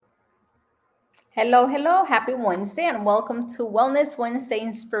Hello, hello. Happy Wednesday and welcome to Wellness Wednesday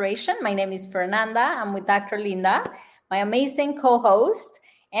Inspiration. My name is Fernanda. I'm with Dr. Linda, my amazing co host.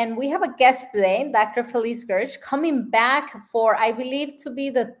 And we have a guest today, Dr. Felice Gersh, coming back for, I believe, to be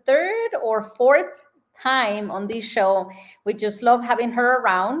the third or fourth time on this show. We just love having her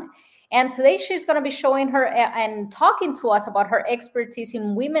around. And today she's going to be showing her and talking to us about her expertise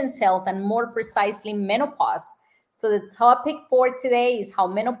in women's health and more precisely menopause. So, the topic for today is how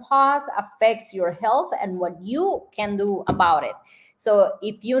menopause affects your health and what you can do about it. So,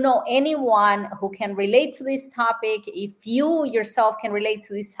 if you know anyone who can relate to this topic, if you yourself can relate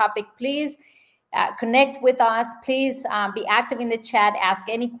to this topic, please connect with us. Please be active in the chat. Ask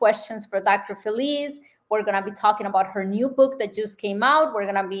any questions for Dr. Felice. We're going to be talking about her new book that just came out. We're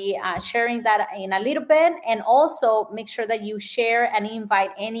going to be sharing that in a little bit. And also make sure that you share and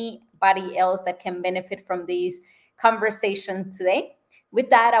invite anybody else that can benefit from this conversation today.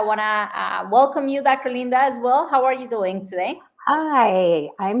 With that, I want to welcome you, Dr. Linda, as well. How are you doing today? Hi,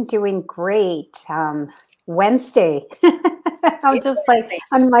 I'm doing great. Wednesday. I'm It's just like,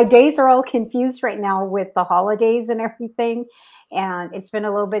 my days are all confused right now with the holidays and everything. And it's been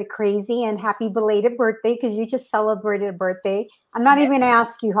a little bit crazy. And happy belated birthday because you just celebrated a birthday. I'm not even going to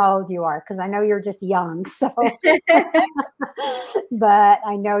ask you how old you are because I know you're just young. So, but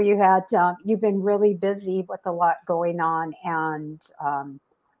I know you've been really busy with a lot going on. And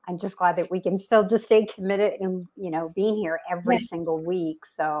I'm just glad that we can still just stay committed and, being here every single week.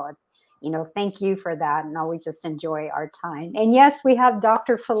 So, thank you for that and always just enjoy our time. And yes, we have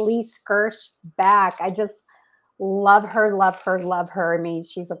Dr. Felice Gersh back. I just love her, love her, love her. I mean,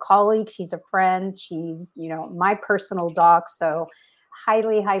 she's a colleague, she's a friend, she's, my personal doc. So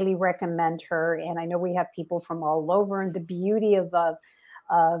highly, highly recommend her. And I know we have people from all over. And the beauty of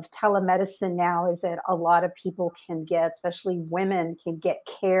telemedicine now is that a lot of people can get, especially women, can get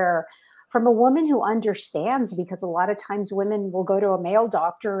care from a woman who understands, because a lot of times women will go to a male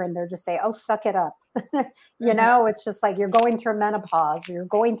doctor and they're just say, oh, suck it up. It's just like, you're going through menopause, you're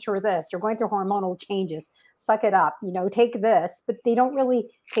going through this, you're going through hormonal changes, suck it up, take this. But they don't really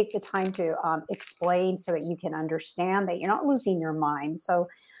take the time to explain so that you can understand that you're not losing your mind. So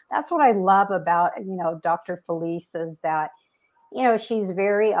that's what I love about, Dr. Felice, is that she's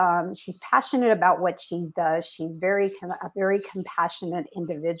she's passionate about what she does. She's a very compassionate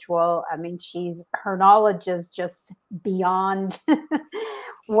individual. I mean, her knowledge is just beyond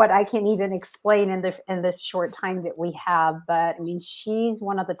what I can even explain in this short time that we have. But I mean, she's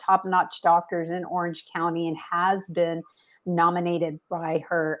one of the top-notch doctors in Orange County and has been nominated by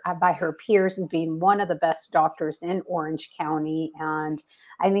her peers as being one of the best doctors in Orange County. And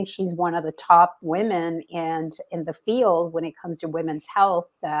I think she's one of the top women and in the field when it comes to women's health,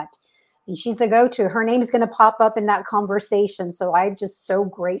 and she's the go-to. Her name is going to pop up in that conversation. So I'm just so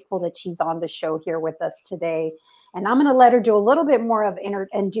grateful that she's on the show here with us today. And I'm going to let her do a little bit more of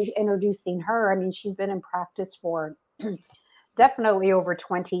introducing her. I mean, she's been in practice for definitely over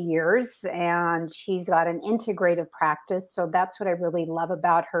 20 years, and she's got an integrative practice. So that's what I really love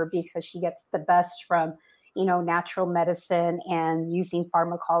about her, because she gets the best from, natural medicine and using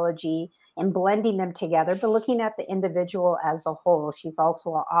pharmacology and blending them together, but looking at the individual as a whole. She's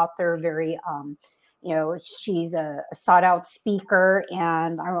also an author, she's a sought out speaker,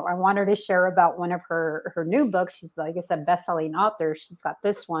 and I want her to share about one of her new books. She's, like I said, best-selling author. She's got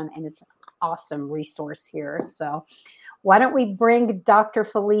this one, and it's an awesome resource here. So why don't we bring Dr.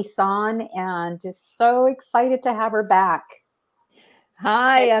 Felice on, and just so excited to have her back.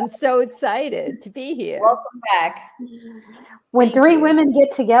 Hi, I'm so excited to be here. Welcome back. When three women get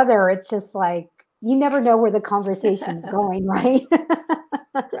together, it's just like, you never know where the conversation's going, right?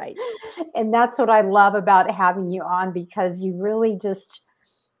 Right. And that's what I love about having you on, because you really just,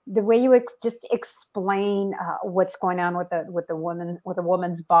 the way you just explain what's going on with a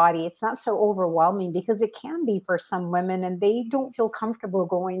woman's body, it's not so overwhelming, because it can be for some women, and they don't feel comfortable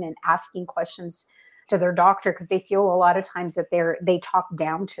going and asking questions to their doctor, because they feel a lot of times that they talk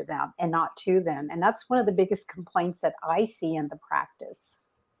down to them and not to them. And that's one of the biggest complaints that I see in the practice.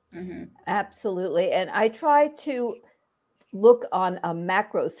 Mm-hmm. Absolutely. And I try to look on a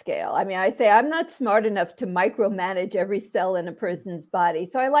macro scale. I mean, I say I'm not smart enough to micromanage every cell in a person's body.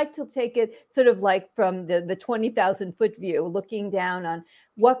 So I like to take it sort of like from the 20,000 foot view, looking down on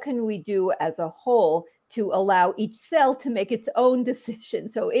what can we do as a whole to allow each cell to make its own decision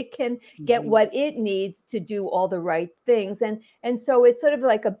so it can get what it needs to do all the right things. And so it's sort of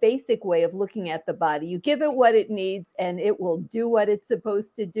like a basic way of looking at the body. You give it what it needs and it will do what it's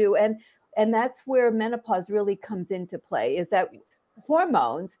supposed to do. And that's where menopause really comes into play, is that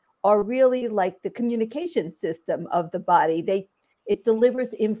hormones are really like the communication system of the body. It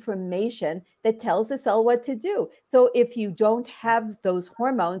delivers information that tells the cell what to do. So if you don't have those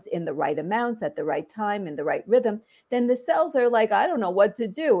hormones in the right amounts at the right time, in the right rhythm, then the cells are like, I don't know what to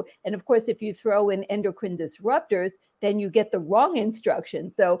do. And of course, if you throw in endocrine disruptors, then you get the wrong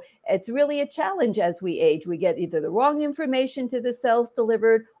instructions. So it's really a challenge as we age. We get either the wrong information to the cells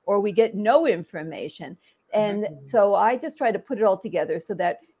delivered, or we get no information. And so I just try to put it all together so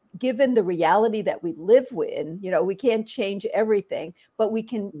that given the reality that we live in, we can't change everything, but we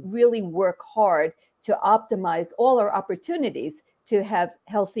can really work hard to optimize all our opportunities to have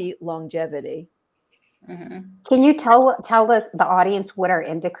healthy longevity. Can you tell us, the audience, what are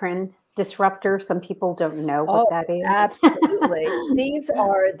endocrine disruptors? Some people don't know what that is. Absolutely. These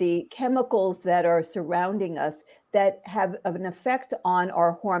are the chemicals that are surrounding us that have an effect on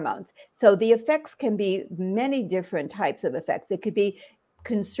our hormones. So the effects can be many different types of effects. It could be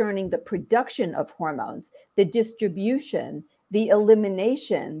concerning the production of hormones, the distribution, the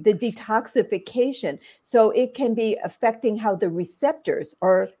elimination, the detoxification. So it can be affecting how the receptors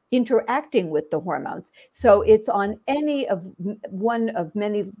are interacting with the hormones. So it's on one of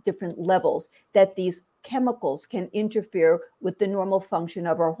many different levels that these chemicals can interfere with the normal function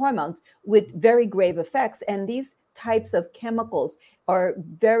of our hormones with very grave effects. And these types of chemicals are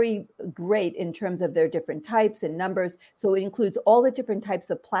very great in terms of their different types and numbers. So it includes all the different types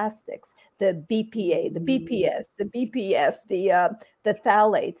of plastics, the BPA, the BPS, the BPF, the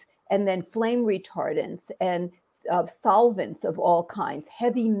phthalates, and then flame retardants and solvents of all kinds,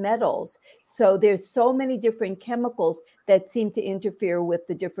 heavy metals. So there's so many different chemicals that seem to interfere with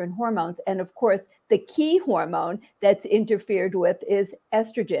the different hormones. And of course, the key hormone that's interfered with is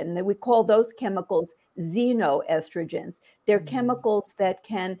estrogen. And we call those chemicals xenoestrogens. They're chemicals that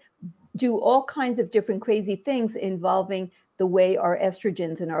can do all kinds of different crazy things involving the way our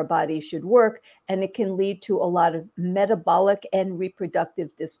estrogens in our body should work. And it can lead to a lot of metabolic and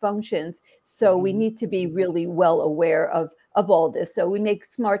reproductive dysfunctions. So we need to be really well aware of all this. So we make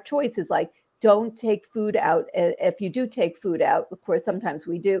smart choices like, don't take food out. If you do take food out, of course, sometimes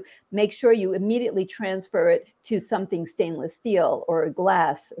we do, make sure you immediately transfer it to something stainless steel or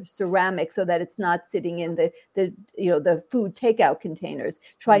glass or ceramic so that it's not sitting in the food takeout containers.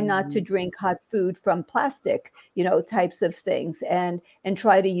 Try not to drink hot food from plastic, types of things, and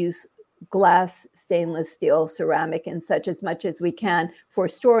try to use glass, stainless steel, ceramic, and such as much as we can for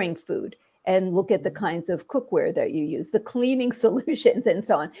storing food. And look at the kinds of cookware that you use, the cleaning solutions and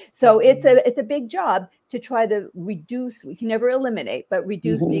so on. So it's a big job to try to reduce, we can never eliminate, but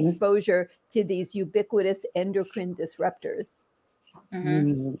reduce the exposure to these ubiquitous endocrine disruptors.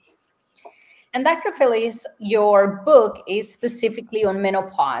 And Dr. Feliz, your book is specifically on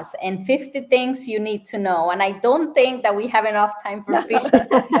menopause and 50 things you need to know. And I don't think that we have enough time for 50.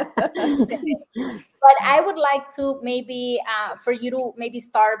 But I would like to maybe for you to maybe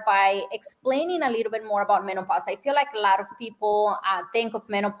start by explaining a little bit more about menopause. I feel like a lot of people think of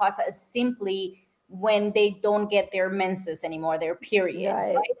menopause as simply when they don't get their menses anymore, their period.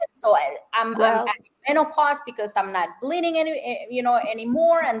 Right? So I'm menopause because I'm not bleeding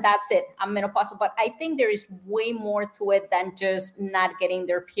anymore, and that's it. I'm menopausal. But I think there is way more to it than just not getting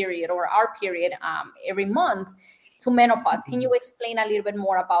their period or our period every month to menopause. Can you explain a little bit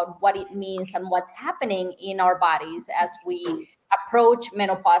more about what it means and what's happening in our bodies as we approach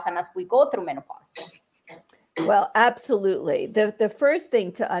menopause and as we go through menopause? Well, absolutely. The first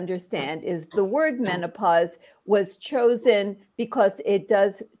thing to understand is the word menopause was chosen because it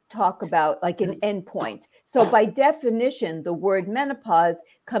does talk about like an endpoint. So by definition, the word menopause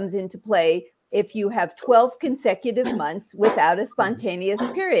comes into play if you have 12 consecutive months without a spontaneous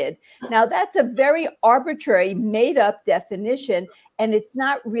period. Now, that's a very arbitrary, made-up definition, and it's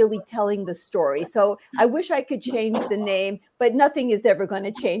not really telling the story. So I wish I could change the name, but nothing is ever going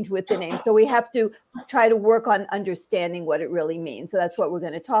to change with the name. So we have to try to work on understanding what it really means. So that's what we're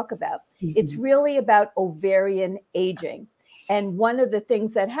going to talk about. It's really about ovarian aging. And one of the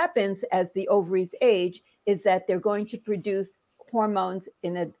things that happens as the ovaries age is that they're going to produce hormones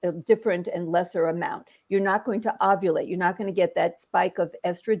in a different and lesser amount. You're not going to ovulate. You're not going to get that spike of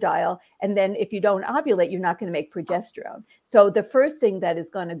estradiol. And then if you don't ovulate, you're not going to make progesterone. So the first thing that is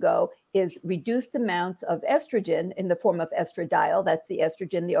going to go is reduced amounts of estrogen in the form of estradiol. That's the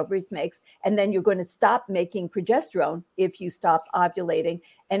estrogen the ovaries makes. And then you're going to stop making progesterone if you stop ovulating.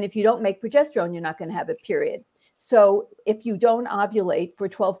 And if you don't make progesterone, you're not going to have a period. So if you don't ovulate for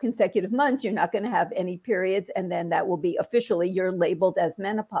 12 consecutive months, you're not going to have any periods. And then that will be officially, you're labeled as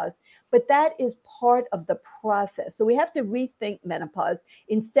menopause. But that is part of the process. So we have to rethink menopause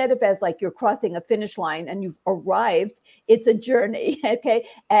instead of as like you're crossing a finish line and you've arrived. It's a journey. Okay.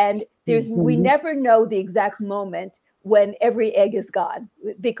 And we never know the exact moment when every egg is gone,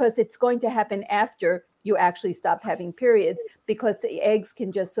 because it's going to happen after you actually stop having periods, because the eggs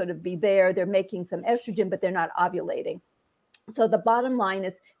can just sort of be there. They're making some estrogen, but they're not ovulating. So the bottom line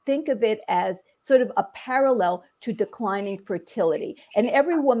is, think of it as sort of a parallel to declining fertility. And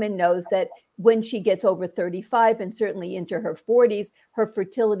every woman knows that when she gets over 35 and certainly into her 40s, her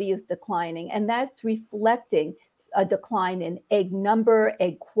fertility is declining. And that's reflecting a decline in egg number,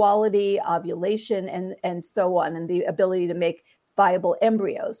 egg quality, ovulation, and so on, and the ability to make viable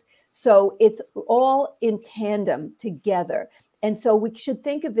embryos. So it's all in tandem together. And so we should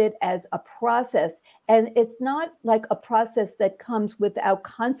think of it as a process. And it's not like a process that comes without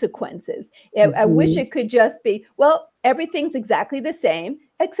consequences. I wish it could just be, well, everything's exactly the same,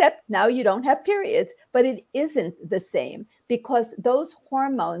 except now you don't have periods. But it isn't the same, because those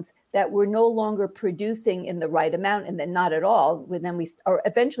hormones that we're no longer producing in the right amount, and then not at all, then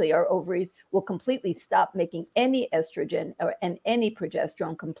eventually our ovaries will completely stop making any estrogen and any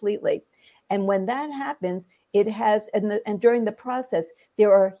progesterone completely. And when that happens, it has, and during the process,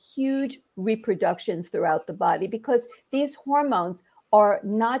 there are huge reproductions throughout the body, because these hormones are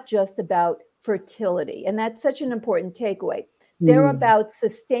not just about fertility. And that's such an important takeaway. They're about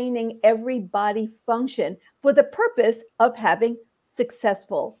sustaining every body function for the purpose of having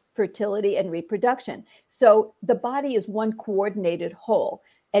successful fertility and reproduction. So the body is one coordinated whole.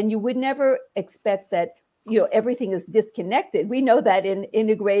 And you would never expect that everything is disconnected. We know that in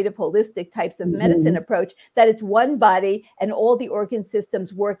integrative, holistic types of medicine approach, that it's one body and all the organ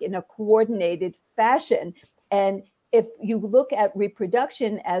systems work in a coordinated fashion. And if you look at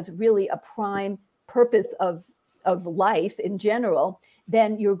reproduction as really a prime purpose of life in general,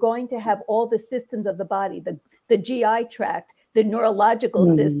 then you're going to have all the systems of the body, the GI tract, the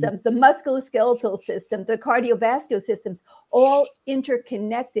neurological systems, the musculoskeletal systems, the cardiovascular systems, all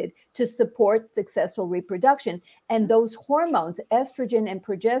interconnected to support successful reproduction. And those hormones, estrogen and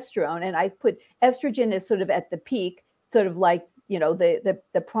progesterone, and I put estrogen as sort of at the peak, sort of like,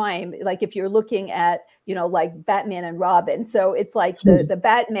 the prime, like if you're looking at, like Batman and Robin. So it's like the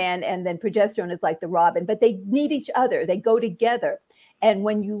Batman, and then progesterone is like the Robin, but they need each other. They go together. And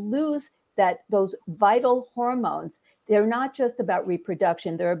when you lose those vital hormones, they're not just about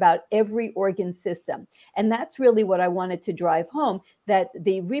reproduction, they're about every organ system. And that's really what I wanted to drive home, that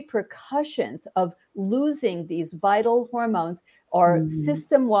the repercussions of losing these vital hormones are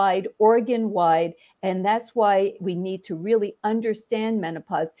system-wide, organ-wide. And that's why we need to really understand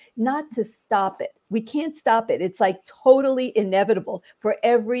menopause, not to stop it. We can't stop it. It's like totally inevitable for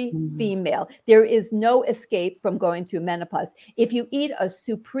every female. There is no escape from going through menopause. If you eat a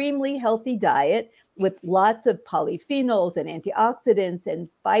supremely healthy diet with lots of polyphenols and antioxidants and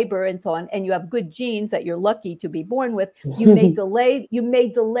fiber and so on, and you have good genes that you're lucky to be born with, you may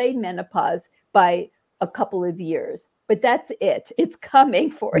delay menopause by a couple of years. But that's it. It's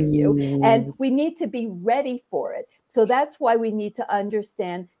coming for you. And we need to be ready for it. So that's why we need to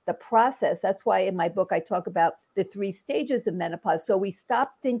understand the process. That's why in my book, I talk about the 3 stages of menopause. So we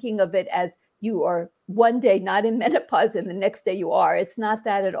stop thinking of it as you are one day not in menopause and the next day you are. It's not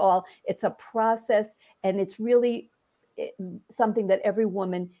that at all. It's a process, and it's really something that every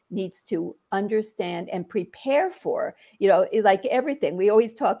woman needs to understand and prepare for. Like everything, we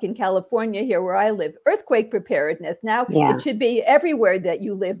always talk in California here where I live, earthquake preparedness. Now it should be everywhere that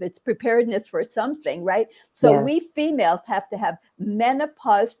you live. It's preparedness for something, right? So we females have to have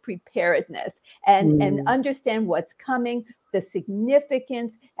menopause preparedness and understand what's coming, the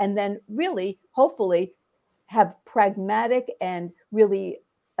significance, and then really, hopefully, have pragmatic and really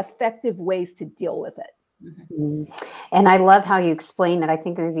effective ways to deal with it. And I love how you explain it. I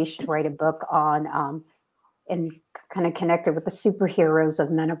think maybe you should write a book on and kind of connected with the superheroes of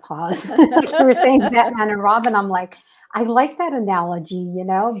menopause. Like you were saying Batman and Robin, I'm like, I like that analogy.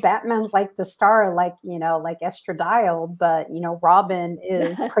 Batman's like the star, like estradiol, but Robin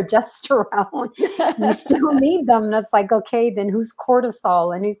is progesterone. You still need them. And it's like, okay, then who's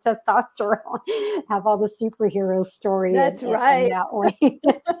cortisol and who's testosterone? Have all the superhero story. That's right. In that way.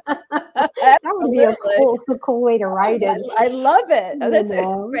 That would be a cool way to write it. I love it. That's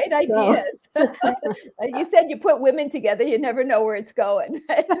a great idea. You said you put women together, you never know where it's going.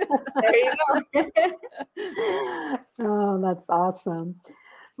 There you go. Oh, that's awesome.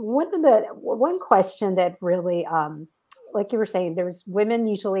 One question that really, like you were saying, there's women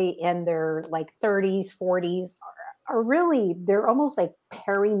usually in their like 30s, 40s are really, they're almost like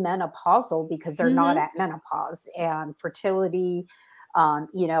perimenopausal because they're not at menopause, and fertility,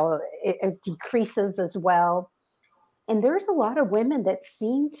 it decreases as well. And there's a lot of women that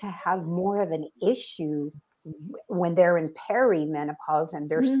seem to have more of an issue when they're in perimenopause and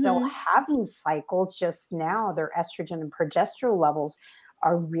they're still Mm-hmm. having cycles, just now their estrogen and progesterone levels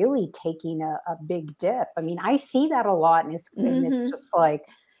are really taking a big dip. I mean, I see that a lot, and it's Mm-hmm. just like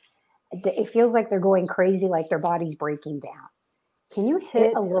it feels like they're going crazy, like their body's breaking down. Can you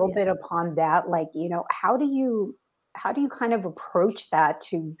hit a little Yeah. bit upon that? Like, how do you kind of approach that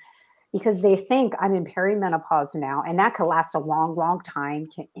to, because they think I'm in perimenopause now, and that could last a long, long time.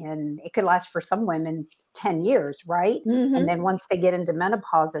 And it could last for some women 10 years, right? And Mm-hmm. then once they get into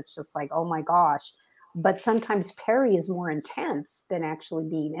menopause, it's just like, oh my gosh. But sometimes peri is more intense than actually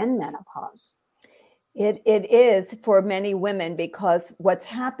being in menopause. It is for many women, because what's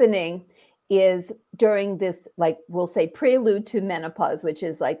happening is during this, like we'll say, prelude to menopause, which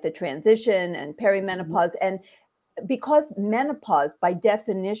is like the transition and Mhm. perimenopause. And because menopause, by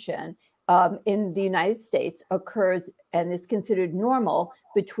definition, in the United States occurs and is considered normal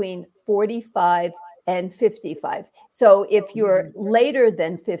between 45 and 55. So if you're later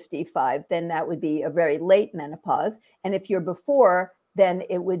than 55, then that would be a very late menopause. And if you're before, then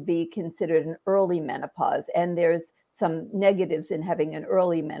it would be considered an early menopause. And there's some negatives in having an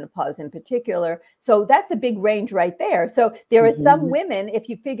early menopause in particular. So that's a big range right there. So there are some Mhm. women, if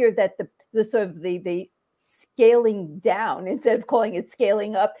you figure that the sort of the scaling down instead of calling it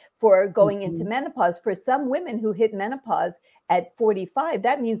scaling up for going into Mhm. menopause, for some women who hit menopause at 45,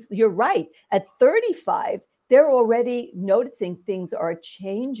 that means you're right. At 35, they're already noticing things are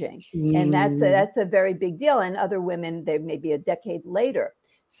changing. And Mm. that's a very big deal. And other women, they may be a decade later.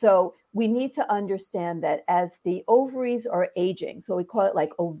 So we need to understand that as the ovaries are aging, so we call it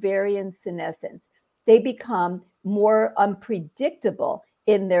like ovarian senescence, they become more unpredictable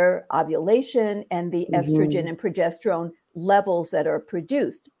in their ovulation and the estrogen Mhm. and progesterone levels that are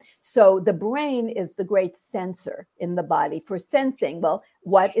produced. So the brain is the great sensor in the body for sensing, well,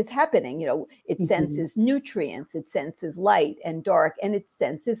 what is happening? It Mhm. senses nutrients, it senses light and dark, and it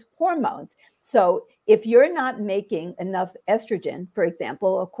senses hormones. So if you're not making enough estrogen, for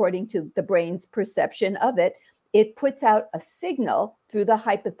example, according to the brain's perception of it, it puts out a signal through the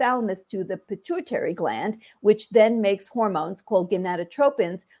hypothalamus to the pituitary gland, which then makes hormones called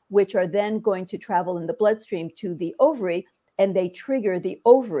gonadotropins, which are then going to travel in the bloodstream to the ovary, and they trigger the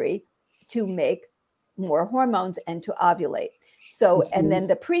ovary to make more hormones and to ovulate. So, and Mhm. then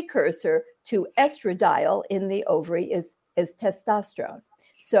the precursor to estradiol in the ovary is testosterone.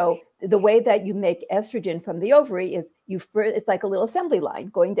 So the way that you make estrogen from the ovary is it's like a little assembly line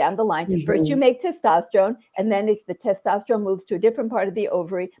going down the line. First you Mhm. make testosterone, and then the testosterone moves to a different part of the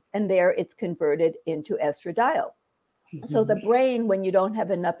ovary, and there it's converted into estradiol. So the Mhm. brain, when you don't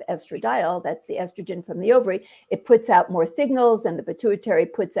have enough estradiol, that's the estrogen from the ovary, it puts out more signals, and the pituitary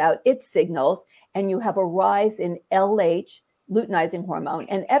puts out its signals, and you have a rise in LH, luteinizing hormone,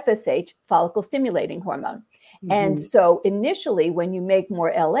 and FSH, follicle stimulating hormone. And Mhm. so initially, when you make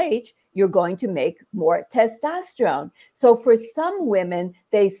more LH, you're going to make more testosterone. So for some women,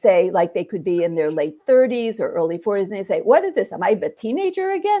 they say, like, they could be in their late 30s or early 40s, and they say, what is this? Am I a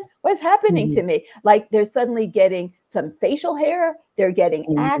teenager again? What's happening to Mhm. me? Like, they're suddenly getting some facial hair, they're getting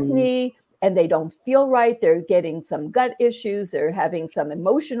Mhm. acne, and they don't feel right. They're getting some gut issues. They're having some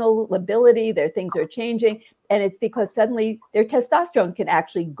emotional lability. Their things are changing. And it's because suddenly their testosterone can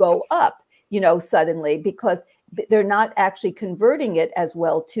actually go up, suddenly, because they're not actually converting it as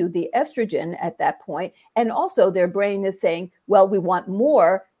well to the estrogen at that point. And also their brain is saying, well, we want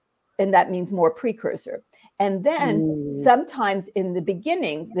more, and that means more precursor. And then Mm. sometimes in the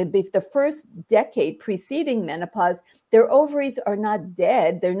beginning, the first decade preceding menopause, their ovaries are not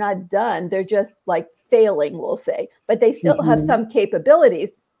dead, they're not done, they're just like failing, we'll say, but they still have Mhm. some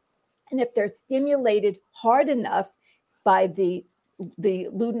capabilities. And if they're stimulated hard enough by the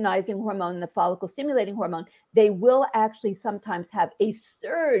luteinizing hormone, the follicle stimulating hormone, they will actually sometimes have a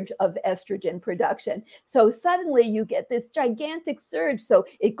surge of estrogen production. So suddenly you get this gigantic surge. So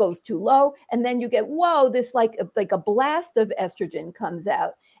it goes too low, and then you get, whoa, this like a blast of estrogen comes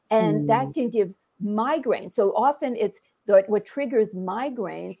out. And Mm. that can give migraines. So often it's what triggers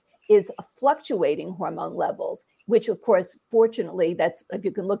migraines is fluctuating hormone levels, which of course, fortunately, that's, if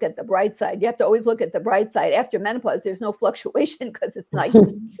you can look at the bright side, you have to always look at the bright side. After menopause, there's no fluctuation because it's like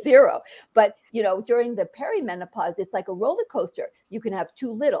zero. But, during the perimenopause, it's like a roller coaster. You can have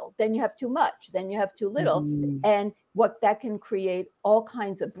too little, then you have too much, then you have too little. Mhm. And what that can create all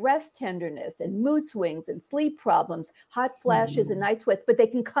kinds of breast tenderness and mood swings and sleep problems, hot flashes and Mhm. night sweats, but they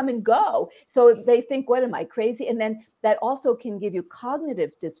can come and go. So they think, what am I, crazy? And then that also can give you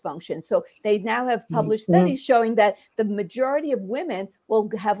cognitive dysfunction. So they now have published Mhm. studies showing that the majority of women will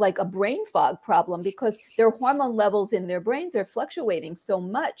have like a brain fog problem because their hormone levels in their brains are fluctuating so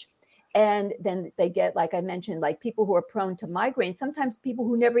much. And then they get, like I mentioned, like people who are prone to migraines. Sometimes people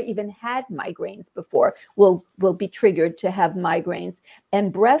who never even had migraines before will be triggered to have migraines.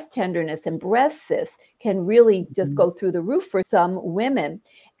 And breast tenderness and breast cysts can really just go through the roof for some women.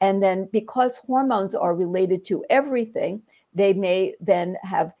 And then because hormones are related to everything, they may then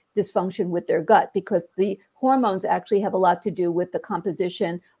have dysfunction with their gut, because the hormones actually have a lot to do with the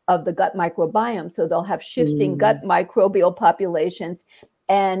composition of the gut microbiome. So they'll have shifting gut microbial populations.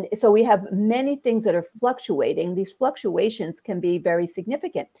 And so we have many things that are fluctuating. These fluctuations can be very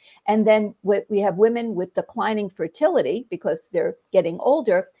significant. And then we have women with declining fertility because they're getting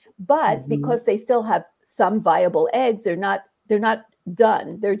older, but because they still have some viable eggs, they're not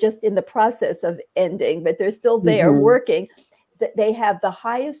done. They're just in the process of ending, but they're still there working. They have the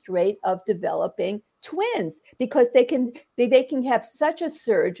highest rate of developing twins, because they can have such a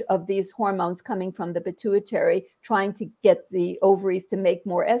surge of these hormones coming from the pituitary, trying to get the ovaries to make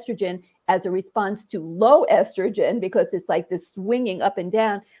more estrogen as a response to low estrogen, because it's like this swinging up and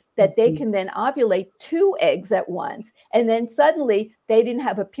down, that they can then ovulate 2 eggs at once. And then suddenly they didn't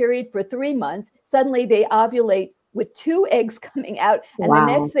have a period for 3 months. Suddenly they ovulate with 2 eggs coming out. And the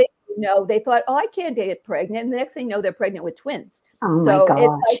next thing you know, they thought, oh, I can't get pregnant. And the next thing you know, they're pregnant with twins. Oh so my gosh.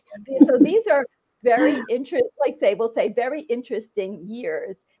 it's like, so these are very very interesting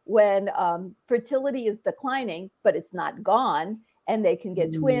years when fertility is declining, but it's not gone. And they can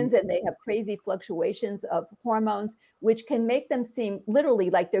get twins, and they have crazy fluctuations of hormones, which can make them seem literally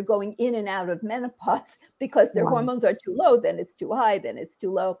like they're going in and out of menopause, because their hormones are too low, then it's too high, then it's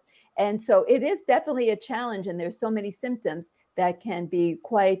too low. And so it is definitely a challenge. And there's so many symptoms that can be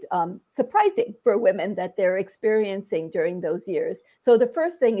quite surprising for women that they're experiencing during those years. So the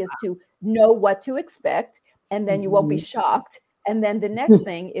first thing is to know what to expect, and then you won't be shocked. And then the next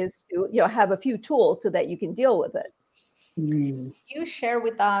thing is to have a few tools so that you can deal with it. You share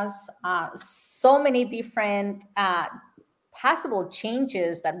with us so many different possible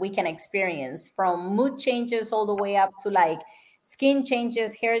changes that we can experience, from mood changes all the way up to like skin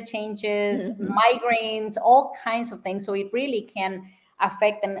changes, hair changes, migraines, all kinds of things. So it really can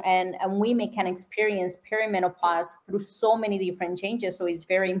affect, and women can experience perimenopause through so many different changes. So it's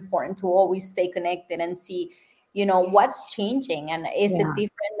very important to always stay connected and see, what's changing, and is it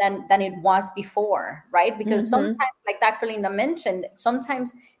different than it was before, right? Because sometimes, like Dr. Linda mentioned,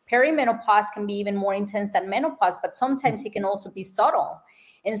 sometimes perimenopause can be even more intense than menopause, but sometimes it can also be subtle.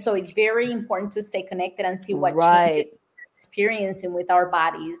 And so it's very important to stay connected and see what changes we're experiencing with our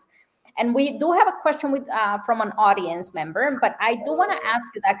bodies. And we do have a question from an audience member, but I do want to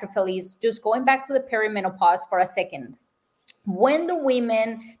ask you, Dr. Feliz, just going back to the perimenopause for a second. When do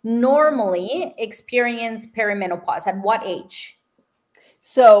women normally experience perimenopause? At what age?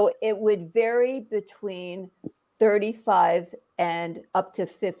 So it would vary between 35 and up to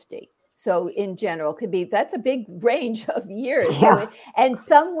 50. So in general, that's a big range of years. Yeah. And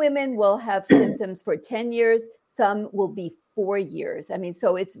some women will have symptoms for 10 years. Some will be 4 years. I mean,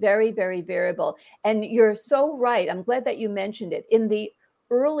 so it's very, very variable. And you're so right. I'm glad that you mentioned it. In the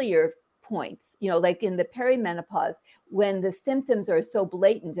earlier points, like in the perimenopause, when the symptoms are so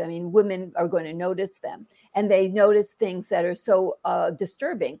blatant, I mean, women are going to notice them, and they notice things that are so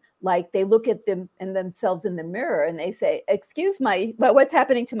disturbing, like they look at them and themselves in the mirror and they say, excuse but what's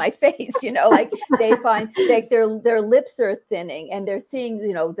happening to my face? Like they find like their lips are thinning, and they're seeing,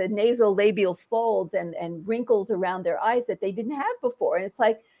 the nasolabial folds and wrinkles around their eyes that they didn't have before. And it's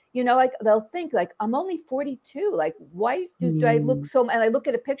like, like they'll think like, I'm only 42. Like, why do I look so? And I look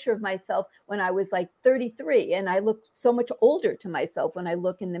at a picture of myself when I was like 33, and I look so much older to myself when I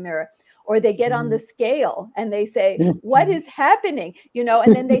look in the mirror. Or they get on the scale and they say, what is happening?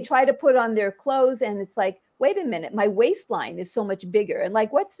 And then they try to put on their clothes, and it's like, wait a minute, my waistline is so much bigger. And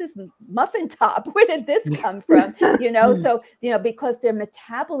like, what's this muffin top? Where did this come from? So, because their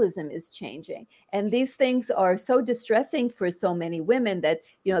metabolism is changing. And these things are so distressing for so many women that,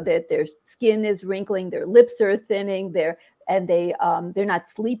 that their skin is wrinkling, their lips are thinning, they're not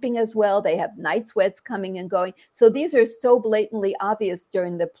sleeping as well. They have night sweats coming and going. So these are so blatantly obvious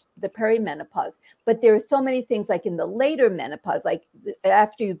during the perimenopause. But there are so many things, like in the later menopause, like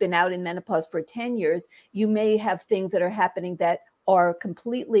after you've been out in menopause for 10 years, you may have things that are happening that are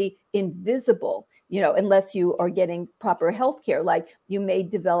completely invisible, unless you are getting proper health care. Like you may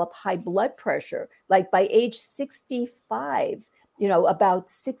develop high blood pressure, like by age 65. About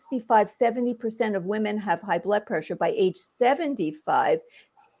 65-70% of women have high blood pressure. By age 75,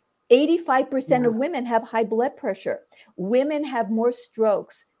 85% of women have high blood pressure. Women have more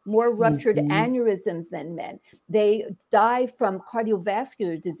strokes more ruptured Mhm. aneurysms than men. They die from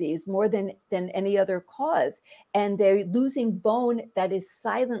cardiovascular disease more than any other cause. And they're losing bone that is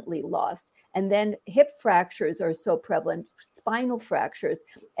silently lost. And then hip fractures are so prevalent, spinal fractures.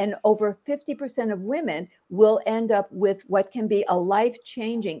 And over 50% of women will end up with what can be a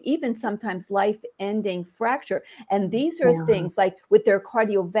life-changing, even sometimes life-ending fracture. And these are Yeah. things like with their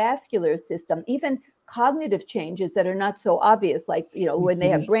cardiovascular system, even cognitive changes that are not so obvious, like, when they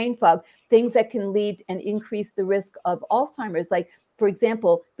have brain fog, things that can lead and increase the risk of Alzheimer's. Like, for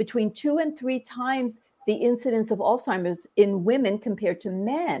example, between 2 and 3 times the incidence of Alzheimer's in women compared to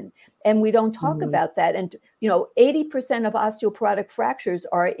men. And we don't talk about that. And, 80% of osteoporotic fractures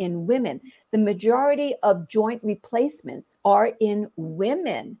are in women. The majority of joint replacements are in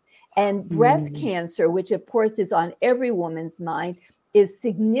women. And breast cancer, which of course is on every woman's mind, is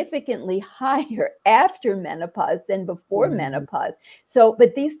significantly higher after menopause than before menopause. So,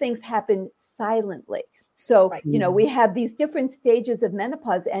 but these things happen silently. So, we have these different stages of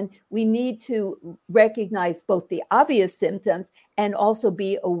menopause, and we need to recognize both the obvious symptoms and also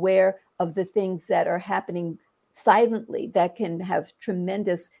be aware of the things that are happening silently that can have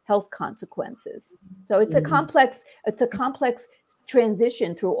tremendous health consequences. So it's a complex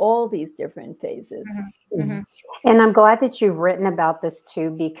transition through all these different phases. And I'm glad that you've written about this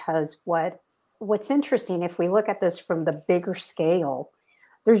too, because what's interesting, if we look at this from the bigger scale,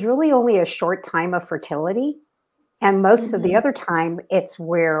 there's really only a short time of fertility. And most of the other time, it's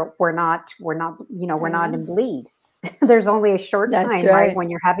where we're not in bleed. There's only a short That's time, right. right?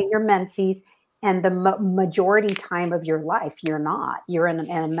 When you're having your menses, and the majority time of your life, you're in a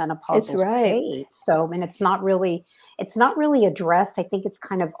menopausal state. So, and it's not really addressed. I think it's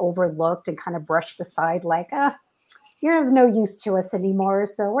kind of overlooked and kind of brushed aside, like, you're of no use to us anymore,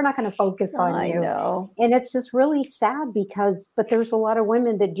 so we're not going to focus on you. I know. And it's just really sad but there's a lot of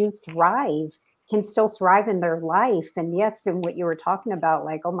women that do thrive, can still thrive in their life. And yes, and what you were talking about,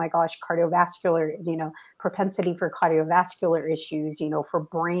 like, oh my gosh, cardiovascular, propensity for cardiovascular issues, for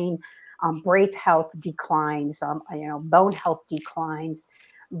brain health declines, bone health declines.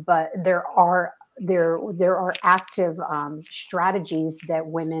 But there are active strategies that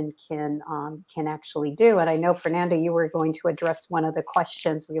women can actually do. And I know, Fernanda, you were going to address one of the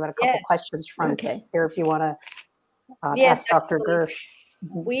questions. We got a couple questions from here if you want to ask Dr. Gersh.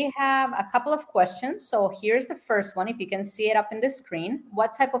 We have a couple of questions. So here's the first one. If you can see it up in the screen,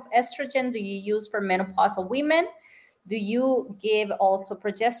 what type of estrogen do you use for menopausal women? Do you give also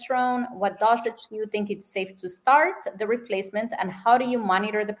progesterone? What dosage do you think it's safe to start the replacement? And how do you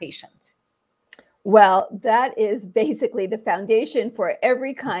monitor the patient? Well, that is basically the foundation for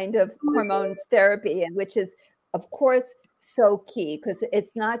every kind of hormone therapy, and which is, of course, so key, because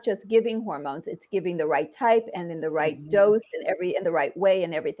it's not just giving hormones, it's giving the right type and in the right dose and in the right way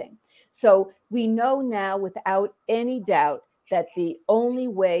and everything. So we know now without any doubt that the only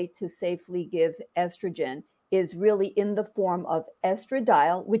way to safely give estrogen is really in the form of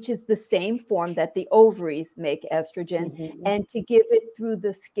estradiol, which is the same form that the ovaries make estrogen, and to give it through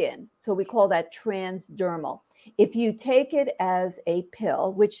the skin. So we call that transdermal. If you take it as a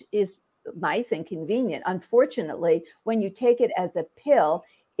pill, which is nice and convenient, unfortunately, when you take it as a pill,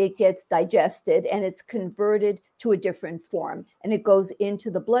 it gets digested and it's converted to a different form, and it goes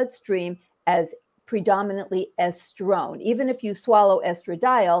into the bloodstream as predominantly estrone. Even if you swallow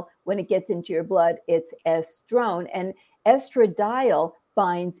estradiol, when it gets into your blood, it's estrone. And estradiol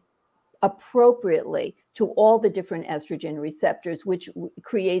binds appropriately to all the different estrogen receptors, which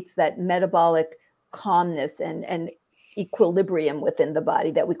creates that metabolic calmness and equilibrium within the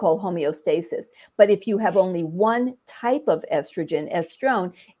body that we call homeostasis. But if you have only one type of estrogen,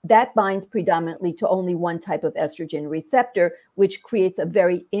 estrone, that binds predominantly to only one type of estrogen receptor, which creates a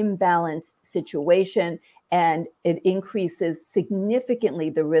very imbalanced situation. And it increases significantly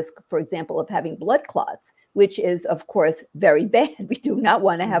the risk, for example, of having blood clots, which is, of course, very bad. We do not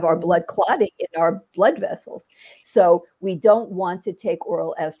want to have our blood clotting in our blood vessels. So we don't want to take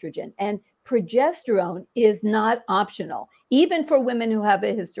oral estrogen. And progesterone is not optional, even for women who have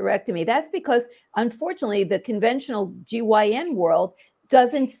a hysterectomy. That's because, unfortunately, the conventional GYN world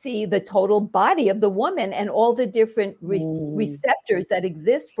doesn't see the total body of the woman and all the different receptors that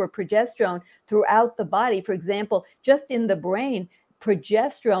exist for progesterone throughout the body. For example, just in the brain,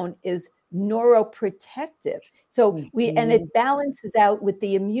 progesterone is neuroprotective. So and it balances out with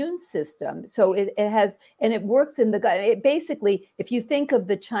the immune system. So it has, and it works in the gut. It basically, if you think of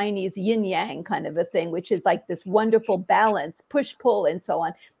the Chinese yin yang kind of a thing, which is like this wonderful balance, push pull and so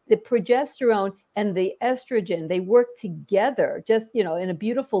on, the progesterone and the estrogen, they work together just, in a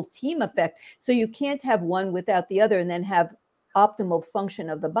beautiful team effect. So you can't have one without the other and then have optimal function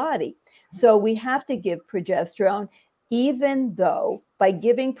of the body. So we have to give progesterone, even though by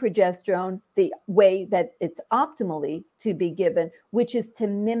giving progesterone the way that it's optimally to be given, which is to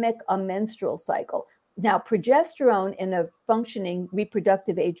mimic a menstrual cycle. Now, progesterone in a functioning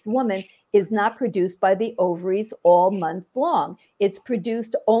reproductive aged woman is not produced by the ovaries all month long. It's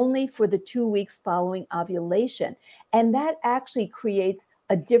produced only for the 2 weeks following ovulation. And that actually creates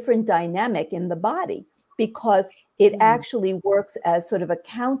a different dynamic in the body because it actually works as sort of a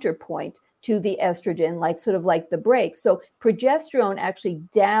counterpoint to the estrogen, like sort of like the brakes. So progesterone actually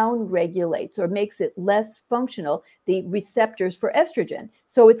down regulates or makes it less functional, the receptors for estrogen.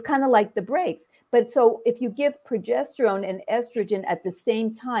 So it's kind of like the brakes. But so if you give progesterone and estrogen at the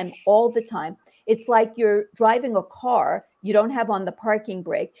same time, all the time, it's like you're driving a car, you don't have on the parking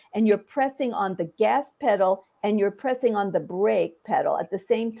brake, and you're pressing on the gas pedal and you're pressing on the brake pedal at the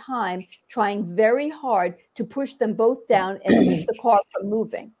same time, trying very hard to push them both down and keep the car from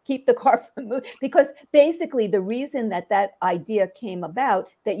moving, because basically the reason that that idea came about,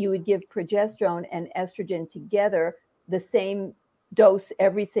 that you would give progesterone and estrogen together, the same dose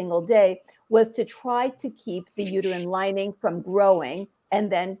every single day, was to try to keep the uterine lining from growing and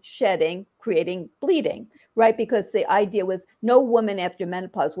then shedding, creating bleeding, right? Because the idea was no woman after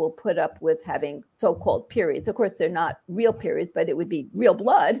menopause will put up with having so-called periods. Of course, they're not real periods, but it would be real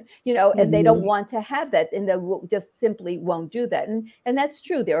blood, and they don't want to have that, and they just simply won't do that. And that's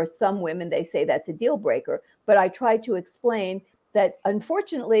true. There are some women, they say that's a deal breaker, but I try to explain that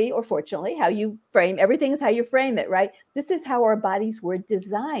unfortunately, or fortunately, how you frame everything is how you frame it, right? This is how our bodies were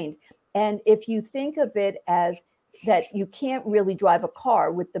designed. And if you think of it as that you can't really drive a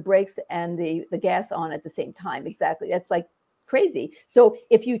car with the brakes and the gas on at the same time. Exactly. That's like crazy. So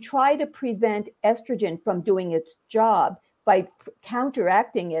if you try to prevent estrogen from doing its job by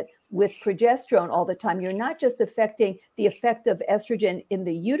counteracting it with progesterone all the time, you're not just affecting the effect of estrogen in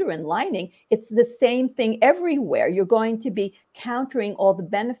the uterine lining, it's the same thing everywhere. You're going to be countering all the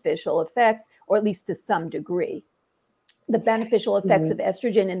beneficial effects, or at least to some degree, the beneficial effects of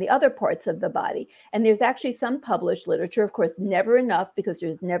estrogen in the other parts of the body. And there's actually some published literature, of course, never enough, because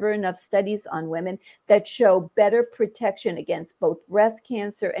there's never enough studies on women, that show better protection against both breast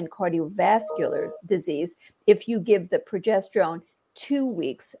cancer and cardiovascular disease if you give the progesterone 2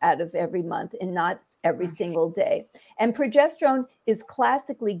 weeks out of every month and not every single day. And progesterone is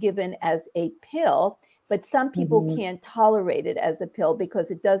classically given as a pill, but some people can't tolerate it as a pill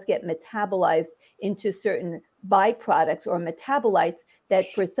because it does get metabolized into certain byproducts or metabolites that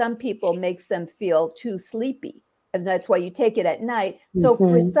for some people makes them feel too sleepy. And that's why you take it at night. So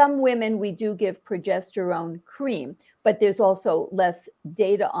for some women, we do give progesterone cream, but there's also less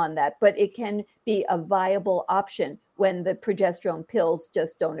data on that. But it can be a viable option when the progesterone pills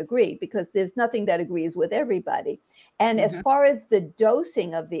just don't agree, because there's nothing that agrees with everybody. And as far as the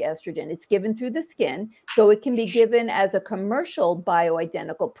dosing of the estrogen, it's given through the skin. So it can be given as a commercial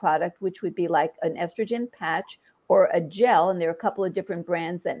bioidentical product, which would be like an estrogen patch or a gel. And there are a couple of different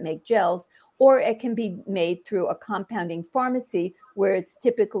brands that make gels. Or it can be made through a compounding pharmacy where it's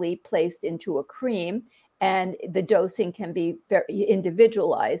typically placed into a cream, and the dosing can be very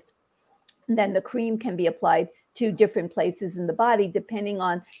individualized. And then the cream can be applied to different places in the body, depending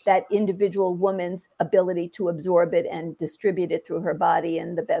on that individual woman's ability to absorb it and distribute it through her body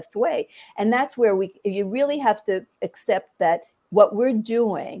in the best way. And that's where you really have to accept that what we're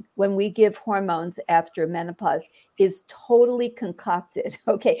doing when we give hormones after menopause is totally concocted.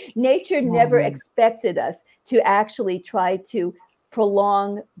 Okay. Nature never expected us to actually try to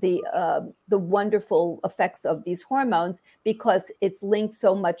prolong the wonderful effects of these hormones, because it's linked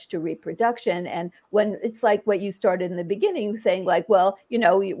so much to reproduction. And when it's like what you started in the beginning saying, like, well,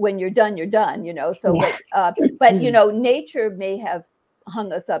 when you're done, so, but nature may have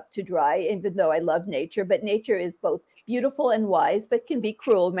hung us up to dry, even though I love nature, but nature is both beautiful and wise, but can be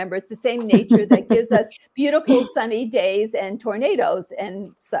cruel. Remember, it's the same nature that gives us beautiful sunny days and tornadoes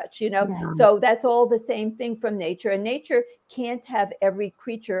and such, So that's all the same thing from nature. And nature can't have every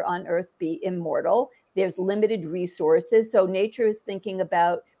creature on earth be immortal. There's limited resources. So nature is thinking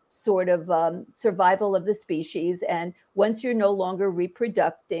about sort of survival of the species. And once you're no longer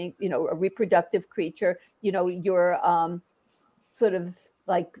reproducing, a reproductive creature, your sort of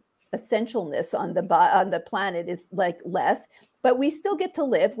like essentialness on the planet is like less, but we still get to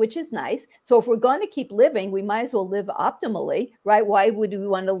live, which is nice. So if we're going to keep living, we might as well live optimally, right? Why would we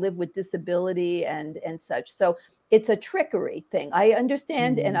want to live with disability and such? So it's a trickery thing. I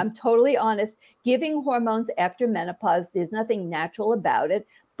understand, and I'm totally honest, giving hormones after menopause, there's nothing natural about it,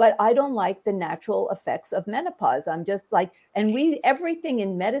 but I don't like the natural effects of menopause. I'm just like, and everything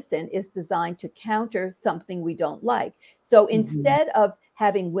in medicine is designed to counter something we don't like. So instead of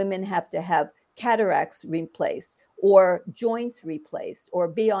having women have to have cataracts replaced or joints replaced or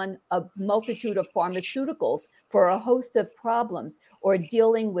be on a multitude of pharmaceuticals for a host of problems or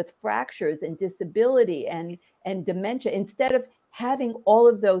dealing with fractures and disability and dementia, instead of having all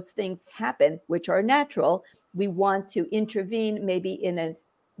of those things happen, which are natural, we want to intervene maybe in a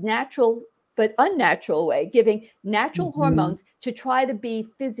natural but unnatural way, giving natural hormones to try to be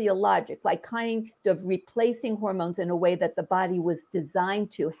physiologic, like kind of replacing hormones in a way that the body was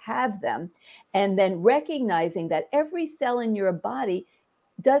designed to have them. And then recognizing that every cell in your body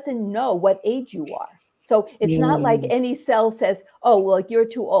doesn't know what age you are. So it's not like any cell says, oh, well, you're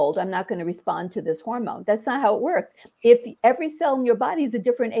too old, I'm not going to respond to this hormone. That's not how it works. If every cell in your body is a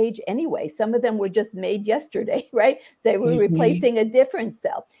different age anyway, some of them were just made yesterday, right? They were replacing a different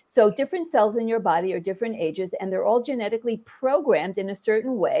cell. So different cells in your body are different ages, and they're all genetically programmed in a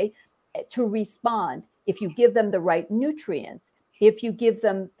certain way to respond if you give them the right nutrients, if you give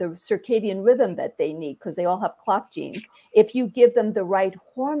them the circadian rhythm that they need, because they all have clock genes, if you give them the right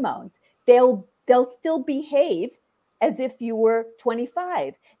hormones, they'll still behave as if you were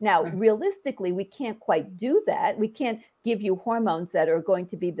 25. Now, realistically, we can't quite do that. We can't give you hormones that are going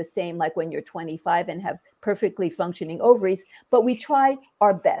to be the same like when you're 25 and have perfectly functioning ovaries, but we try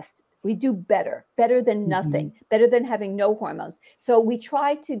our best. We do better than nothing, better than having no hormones. So we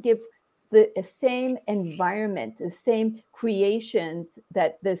try to give the same environment, the same creations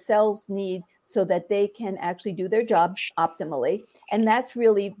that the cells need so that they can actually do their job optimally. And that's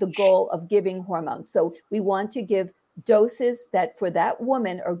really the goal of giving hormones. So we want to give doses that for that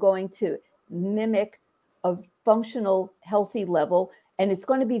woman are going to mimic a functional, healthy level. And it's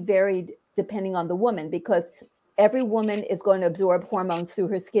going to be varied depending on the woman, because every woman is going to absorb hormones through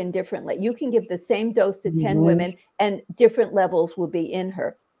her skin differently. You can give the same dose to 10 women and different levels will be in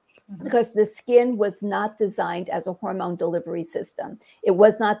her, because the skin was not designed as a hormone delivery system. It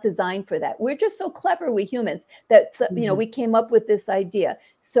was not designed for that. We're just so clever, we humans, that we came up with this idea.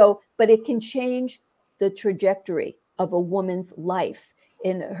 So, but it can change the trajectory of a woman's life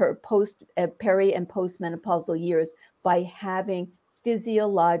in her peri and postmenopausal years by having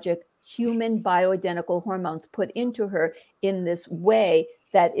physiologic human bioidentical hormones put into her in this way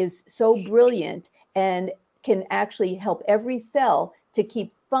that is so brilliant and can actually help every cell to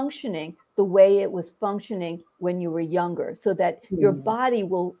keep functioning the way it was functioning when you were younger, so that your body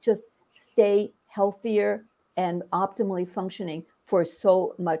will just stay healthier and optimally functioning for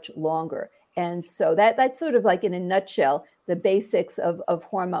so much longer. And so that's sort of like in a nutshell, the basics of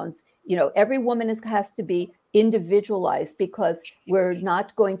hormones. Every woman has to be individualized, because we're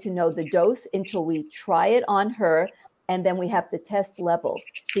not going to know the dose until we try it on her. And then we have to test levels,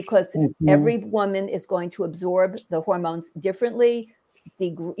 because every woman is going to absorb the hormones differently.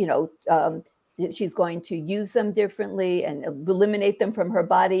 She's going to use them differently and eliminate them from her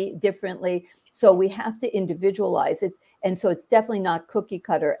body differently. So we have to individualize it. And so it's definitely not cookie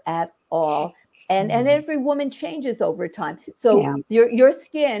cutter at all. And every woman changes over time. So your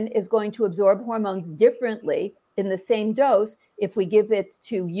skin is going to absorb hormones differently in the same dose. If we give it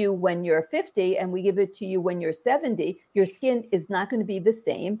to you when you're 50 and we give it to you when you're 70, your skin is not going to be the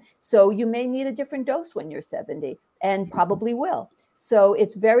same. So you may need a different dose when you're 70, and probably will. So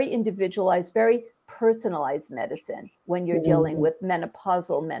it's very individualized, very personalized medicine when you're dealing with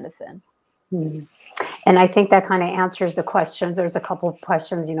menopausal medicine. And I think that kind of answers the questions. There's a couple of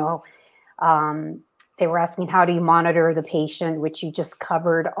questions, they were asking, how do you monitor the patient, which you just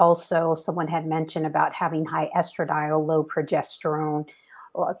covered. Also, someone had mentioned about having high estradiol, low progesterone,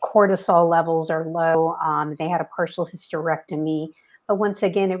 cortisol levels are low. They had a partial hysterectomy. But once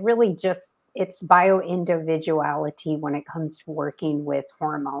again, it's bio-individuality when it comes to working with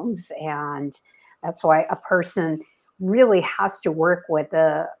hormones. And that's why a person really has to work with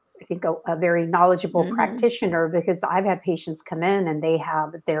a very knowledgeable practitioner, because I've had patients come in and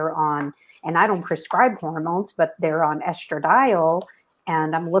they're on, and I don't prescribe hormones, but they're on estradiol,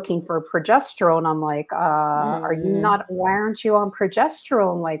 and I'm looking for progesterone. I'm like, why aren't you on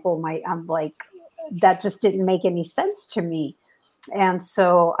progesterone? Like, I'm like, that just didn't make any sense to me. And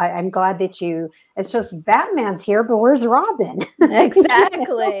so I'm glad that it's just Batman's here, but where's Robin?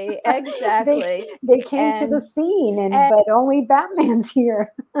 Exactly. They came to the scene, but only Batman's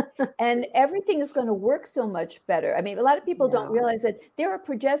here. And everything is going to work so much better. I mean, a lot of people don't realize that there are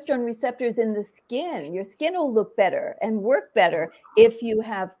progesterone receptors in the skin. Your skin will look better and work better if you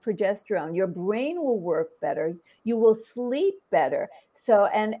have progesterone. Your brain will work better. You will sleep better. So,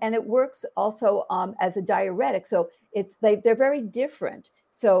 and it works also as a diuretic. So they're very different.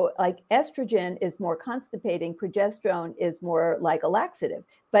 So like estrogen is more constipating, progesterone is more like a laxative,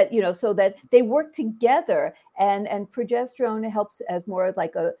 but so that they work together, and progesterone helps as more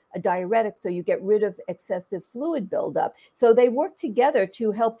like a diuretic, so you get rid of excessive fluid buildup. So they work together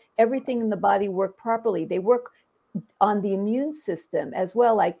to help everything in the body work properly. They work on the immune system as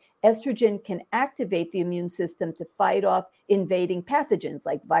well. Like estrogen can activate the immune system to fight off invading pathogens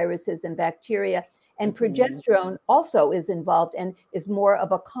like viruses and bacteria. And progesterone also is involved and is more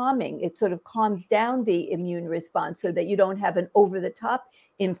of a calming. It sort of calms down the immune response so that you don't have an over-the-top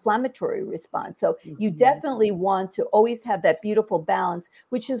inflammatory response. So you definitely want to always have that beautiful balance,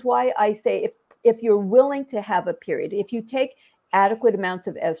 which is why I say if you're willing to have a period, if you take adequate amounts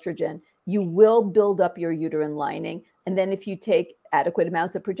of estrogen, you will build up your uterine lining. And then if you take adequate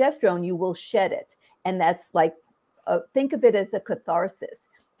amounts of progesterone, you will shed it. And that's like, think of it as a catharsis.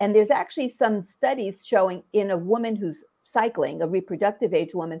 And there's actually some studies showing in a woman who's cycling, a reproductive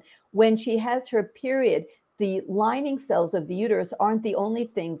age woman, when she has her period, the lining cells of the uterus aren't the only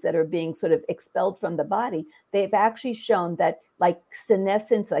things that are being sort of expelled from the body. They've actually shown that like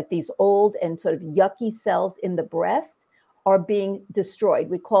senescence, like these old and sort of yucky cells in the breast are being destroyed.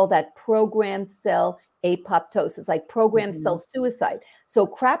 We call that programmed cell apoptosis, like programmed cell suicide. So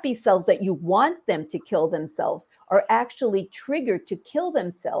crappy cells that you want them to kill themselves are actually triggered to kill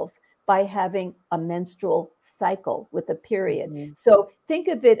themselves by having a menstrual cycle with a period. So think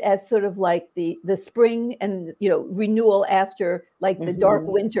of it as sort of like the spring and renewal after like the dark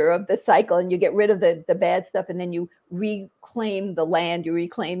winter of the cycle, and you get rid of the bad stuff, and then you reclaim the land, you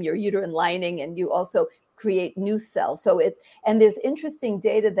reclaim your uterine lining, and you also create new cells. And there's interesting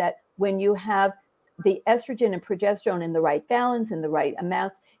data that when you have the estrogen and progesterone in the right balance, in the right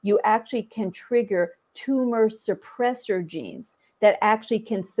amounts, you actually can trigger tumor suppressor genes that actually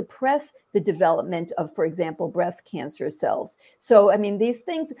can suppress the development of, for example, breast cancer cells. So, I mean, these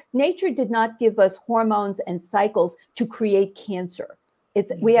things, nature did not give us hormones and cycles to create cancer.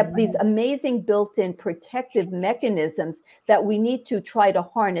 We have these amazing built-in protective mechanisms that we need to try to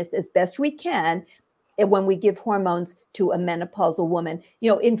harness as best we can when we give hormones to a menopausal woman,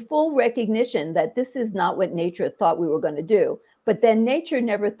 in full recognition that this is not what nature thought we were going to do. But then nature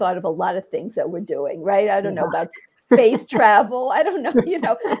never thought of a lot of things that we're doing, right? I don't know about space travel. I don't know,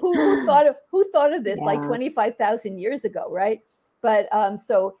 who thought of this like 25,000 years ago, right? But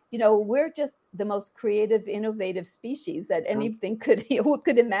so, we're just the most creative, innovative species that anything who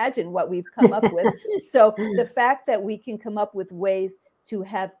could imagine what we've come up with. So the fact that we can come up with ways to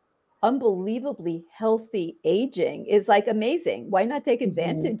have unbelievably healthy aging is like amazing. Why not take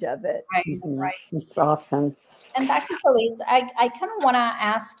advantage of it? Right. It's awesome. And Dr. Feliz, I kind of want to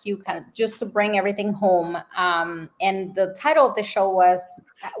ask you, kind of just to bring everything home. And the title of the show was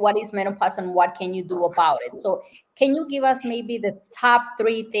 "What is menopause and what can you do about it?" So, can you give us maybe the top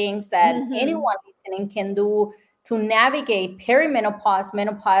 3 things that anyone listening can do to navigate perimenopause,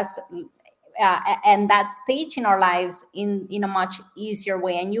 menopause, and that stage in our lives in a much easier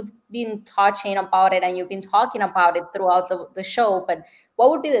way? And you've been touching about it and you've been talking about it throughout the show, but what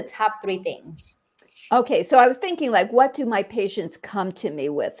would be the top 3 things? Okay, so I was thinking, like, what do my patients come to me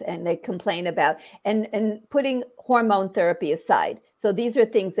with and they complain about, and putting hormone therapy aside. So these are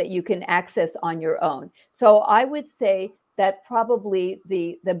things that you can access on your own. So I would say that probably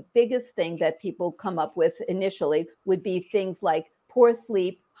the biggest thing that people come up with initially would be things like poor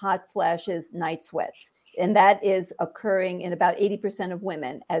sleep, hot flashes, night sweats. And that is occurring in about 80% of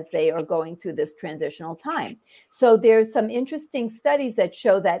women as they are going through this transitional time. So there's some interesting studies that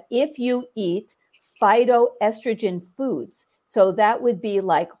show that if you eat phytoestrogen foods, so that would be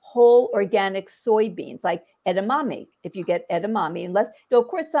like whole organic soybeans, like edamame. If you get edamame, unless, of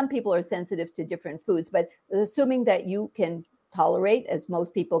course, some people are sensitive to different foods, but assuming that you can tolerate, as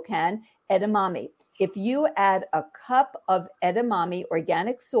most people can, edamame. If you add a cup of edamame,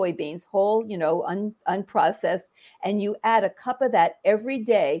 organic soybeans, whole, unprocessed, and you add a cup of that every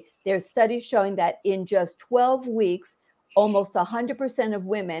day, there's studies showing that in just 12 weeks, almost 100% of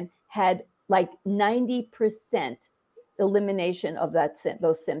women had like 90% elimination of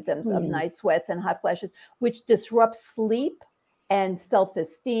those symptoms of night sweats and hot flashes, which disrupts sleep and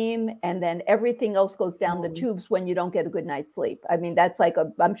self-esteem, and then everything else goes down the tubes when you don't get a good night's sleep. I mean, that's like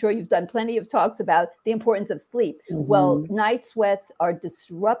I'm sure you've done plenty of talks about the importance of sleep. Well, night sweats are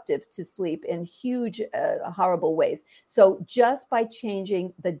disruptive to sleep in huge, horrible ways. So just by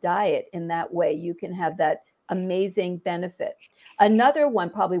changing the diet in that way, you can have that amazing benefit. Another one,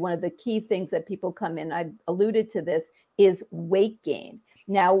 probably one of the key things that people come in, I alluded to this, is weight gain.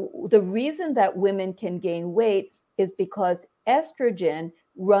 Now, the reason that women can gain weight is because estrogen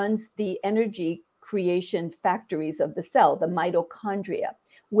runs the energy creation factories of the cell, the mitochondria.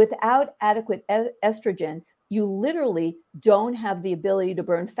 Without adequate estrogen, you literally don't have the ability to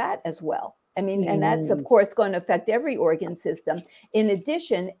burn fat as well. I mean, and that's, of course, going to affect every organ system. In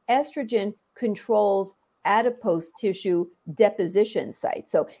addition, estrogen controls adipose tissue deposition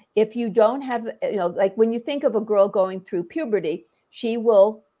sites. So if you don't have, like when you think of a girl going through puberty, she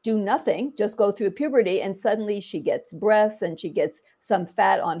will do nothing, just go through puberty, and suddenly she gets breasts and she gets some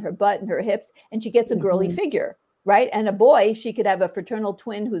fat on her butt and her hips, and she gets a girly figure, right? And a boy, she could have a fraternal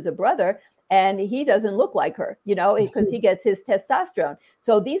twin who's a brother, and he doesn't look like her, because he gets his testosterone.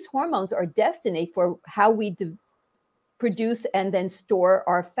 So these hormones are destiny for how we produce and then store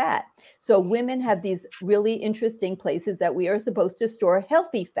our fat. So women have these really interesting places that we are supposed to store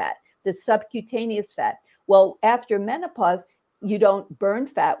healthy fat, the subcutaneous fat. Well, after menopause, you don't burn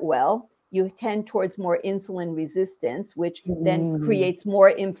fat well. You tend towards more insulin resistance, which then creates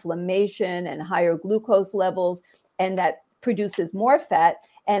more inflammation and higher glucose levels, and that produces more fat.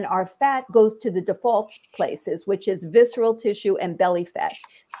 And our fat goes to the default places, which is visceral tissue and belly fat.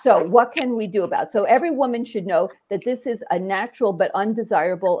 So what can we do about it? So every woman should know that this is a natural but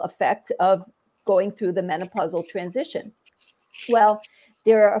undesirable effect of going through the menopausal transition. Well,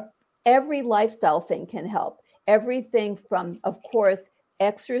 every lifestyle thing can help. Everything from, of course,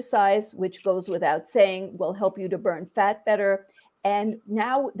 exercise, which goes without saying, will help you to burn fat better. And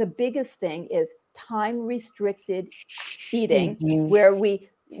now the biggest thing is time-restricted eating, where we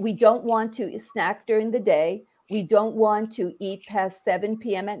don't want to snack during the day. We don't want to eat past 7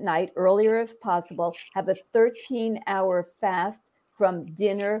 p.m. at night, earlier if possible. Have a 13-hour fast from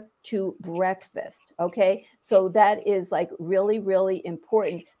dinner to breakfast, okay? So that is like really, really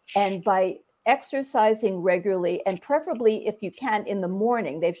important. And by exercising regularly, and preferably if you can in the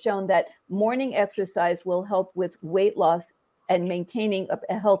morning, they've shown that morning exercise will help with weight loss and maintaining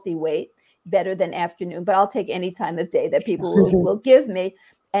a healthy weight better than afternoon, but I'll take any time of day that people will give me.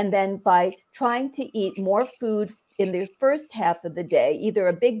 And then by trying to eat more food in the first half of the day, either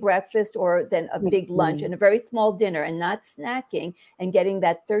a big breakfast or then a big lunch and a very small dinner, and not snacking, and getting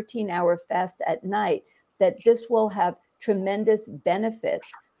that 13-hour fast at night, that this will have tremendous benefits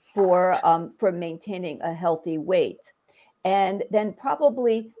for maintaining a healthy weight. And then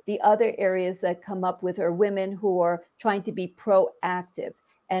probably the other areas that come up with are women who are trying to be proactive.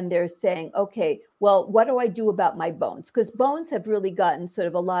 And they're saying, okay, well, what do I do about my bones? Because bones have really gotten sort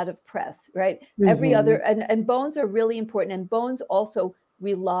of a lot of press, right? Every other, and bones are really important. And bones also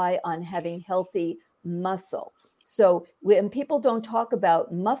rely on having healthy muscle. So when people don't talk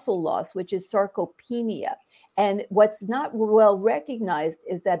about muscle loss, which is sarcopenia, and what's not well recognized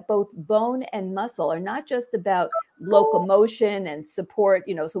is that both bone and muscle are not just about locomotion and support,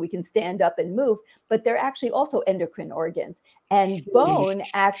 so we can stand up and move, but they're actually also endocrine organs. And bone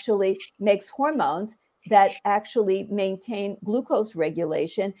actually makes hormones that actually maintain glucose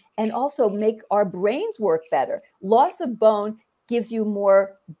regulation and also make our brains work better. Loss of bone gives you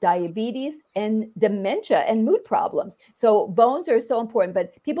more diabetes and dementia and mood problems. So bones are so important,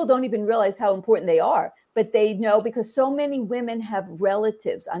 but people don't even realize how important they are. But they know, because so many women have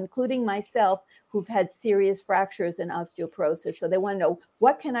relatives, including myself, who've had serious fractures and osteoporosis. So they want to know,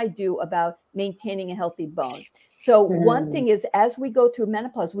 what can I do about maintaining a healthy bone? So one thing is, as we go through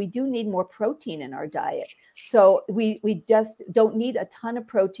menopause, we do need more protein in our diet. So we just don't need a ton of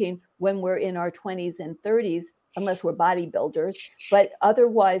protein when we're in our 20s and 30s, unless we're bodybuilders, but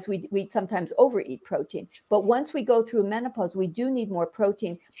otherwise we sometimes overeat protein. But once we go through menopause, we do need more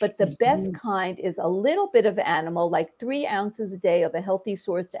protein, but the best kind is a little bit of animal, like 3 ounces a day of a healthy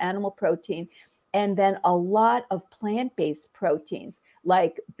sourced animal protein, and then a lot of plant-based proteins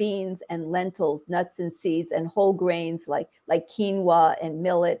like beans and lentils, nuts and seeds, and whole grains like quinoa and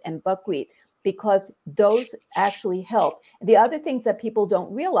millet and buckwheat, because those actually help. The other things that people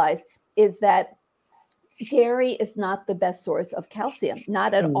don't realize is that dairy is not the best source of calcium,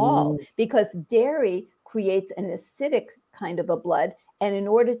 not at all, because dairy creates an acidic kind of a blood. And in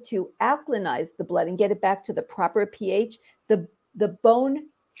order to alkalinize the blood and get it back to the proper pH, the bone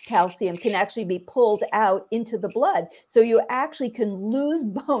calcium can actually be pulled out into the blood. So you actually can lose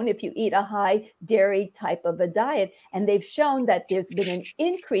bone if you eat a high dairy type of a diet. And they've shown that there's been an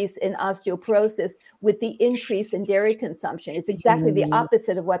increase in osteoporosis with the increase in dairy consumption. It's exactly the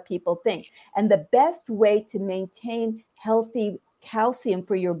opposite of what people think. And the best way to maintain healthy calcium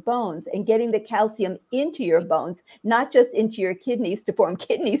for your bones and getting the calcium into your bones, not just into your kidneys to form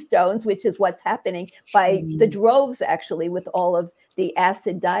kidney stones, which is what's happening by the droves actually with all of the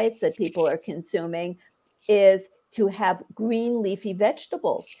acid diets that people are consuming, is to have green leafy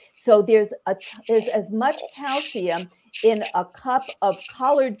vegetables. So there's as much calcium in a cup of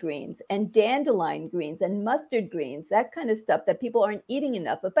collard greens and dandelion greens and mustard greens, that kind of stuff that people aren't eating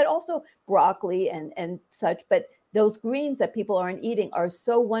enough of, but also broccoli and such. But those greens that people aren't eating are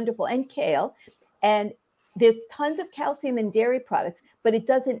so wonderful, and kale. And there's tons of calcium in dairy products, but it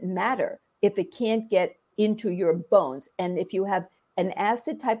doesn't matter if it can't get into your bones. And if you have an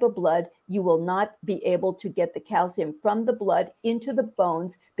acid type of blood, you will not be able to get the calcium from the blood into the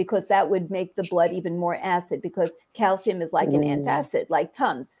bones, because that would make the blood even more acid, because calcium is like an antacid, like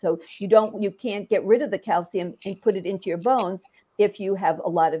Tums. So you can't get rid of the calcium and put it into your bones if you have a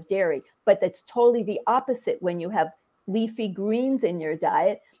lot of dairy. But that's totally the opposite when you have leafy greens in your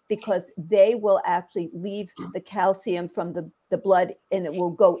diet, because they will actually leave the calcium from the blood and it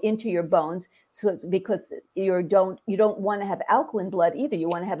will go into your bones. So it's because you don't want to have alkaline blood either. You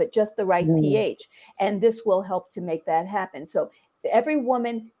want to have it just the right pH. And this will help to make that happen. So every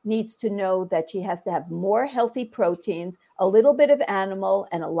woman needs to know that she has to have more healthy proteins, a little bit of animal,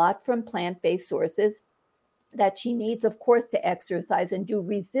 and a lot from plant-based sources. That she needs, of course, to exercise and do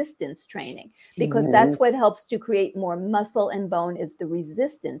resistance training, because that's what helps to create more muscle and bone, is the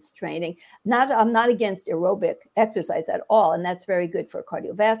resistance training. I'm not against aerobic exercise at all, and that's very good for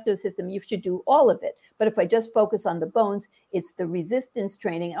cardiovascular system. You should do all of it. But if I just focus on the bones, it's the resistance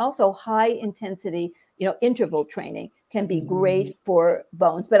training. Also high intensity, interval training can be great for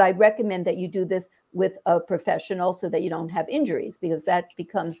bones. But I recommend that you do this with a professional so that you don't have injuries, because that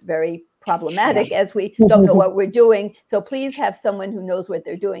becomes very problematic as we don't know what we're doing. So please have someone who knows what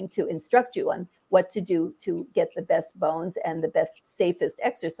they're doing to instruct you on what to do to get the best bones and the best, safest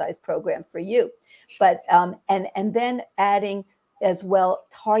exercise program for you. But and then adding as well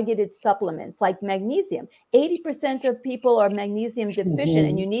targeted supplements like magnesium. 80% of people are magnesium deficient,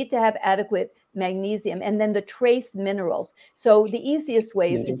 and you need to have adequate magnesium, and then the trace minerals. So the easiest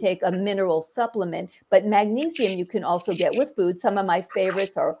way is to take a mineral supplement, but magnesium you can also get with food. Some of my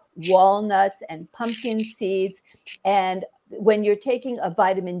favorites are walnuts and pumpkin seeds. And when you're taking a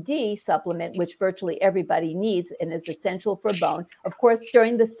vitamin D supplement, which virtually everybody needs and is essential for bone, of course,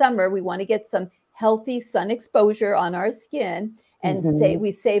 during the summer, we want to get some healthy sun exposure on our skin, and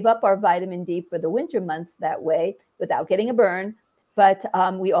we save up our vitamin D for the winter months that way without getting a burn. But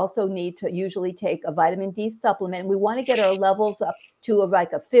we also need to usually take a vitamin D supplement. We want to get our levels up to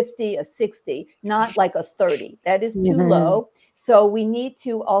like a 50, a 60, not like a 30. That is too low. So we need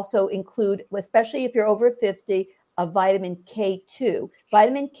to also include, especially if you're over 50, a vitamin K2.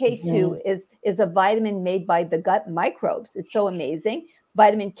 Vitamin K2 is a vitamin made by the gut microbes. It's so amazing.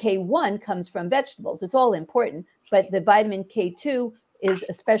 Vitamin K1 comes from vegetables. It's all important, but the vitamin K2 is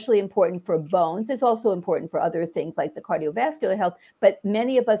especially important for bones. It's also important for other things like the cardiovascular health, but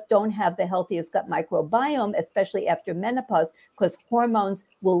many of us don't have the healthiest gut microbiome, especially after menopause, because hormones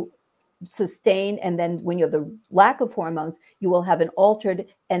will sustain, and then when you have the lack of hormones, you will have an altered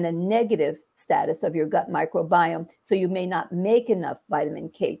and a negative status of your gut microbiome, so you may not make enough vitamin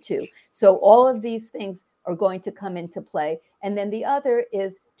K2. So all of these things are going to come into play. And then the other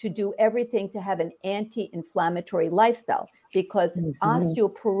is to do everything to have an anti-inflammatory lifestyle, because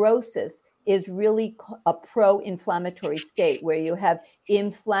osteoporosis is really a pro-inflammatory state where you have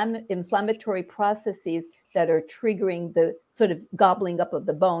inflammatory processes that are triggering the sort of gobbling up of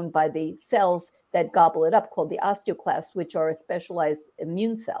the bone by the cells that gobble it up, called the osteoclasts, which are a specialized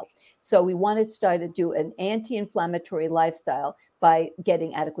immune cell. So we want to start to do an anti-inflammatory lifestyle by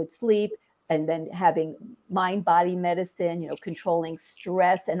getting adequate sleep, and then having mind-body medicine, controlling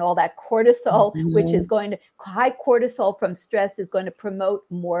stress and all that cortisol, which is high cortisol from stress is going to promote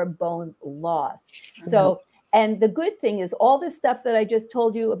more bone loss. So, and the good thing is all this stuff that I just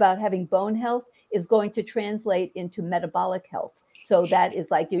told you about having bone health is going to translate into metabolic health. So that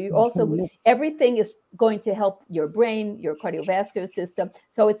is like you also, everything is going to help your brain, your cardiovascular system.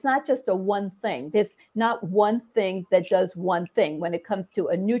 So it's not just a one thing. There's not one thing that does one thing when it comes to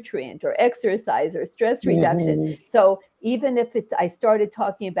a nutrient or exercise or stress reduction. So even if I started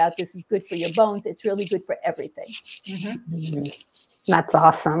talking about this is good for your bones, it's really good for everything. That's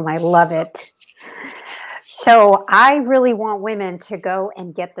awesome. I love it. So I really want women to go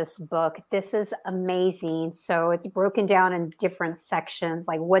and get this book. This is amazing. So it's broken down in different sections,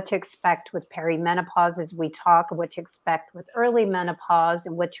 like what to expect with perimenopause as we talk, what to expect with early menopause,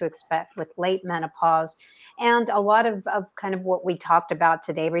 and what to expect with late menopause. And a lot of kind of what we talked about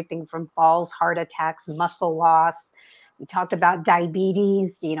today, everything from falls, heart attacks, muscle loss. We talked about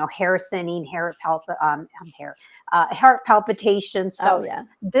diabetes, hair thinning, heart palpitations. So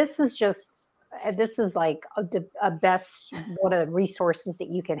this is just this is like a best one of the resources that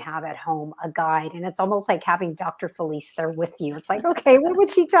you can have at home, a guide. And it's almost like having Dr. Felice there with you. It's like, okay, what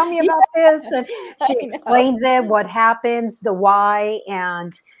would she tell me about this? And she explains it, what happens, the why.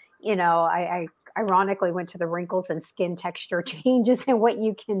 And, I ironically went to the wrinkles and skin texture changes and what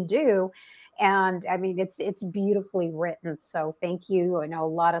you can do. And I mean, it's beautifully written. So thank you. I know a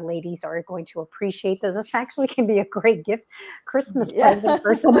lot of ladies are going to appreciate this. This actually can be a great gift, Christmas present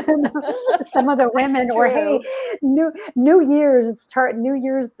for some of the women. True. Or hey, New Year's, New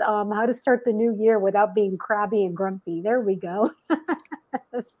Year's, how to start the new year without being crabby and grumpy. There we go.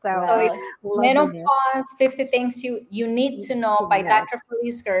 So it's Menopause, 50 Things You Need to Know by Dr.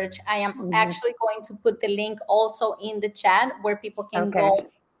 Felice Gersh. I am actually going to put the link also in the chat where people can go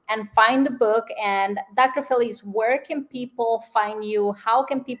and find the book. And Dr. Felice, where can people find you? How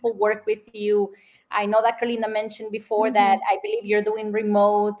can people work with you? I know Dr. Linda mentioned before that I believe you're doing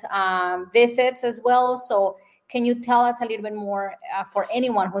remote visits as well. So can you tell us a little bit more for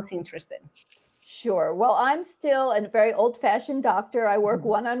anyone who's interested? Sure. Well, I'm still a very old-fashioned doctor. I work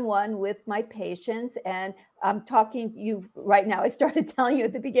one-on-one with my patients, and I'm talking to you right now. I started telling you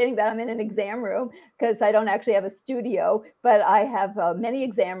at the beginning that I'm in an exam room because I don't actually have a studio, but I have many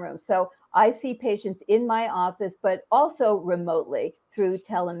exam rooms. So I see patients in my office, but also remotely through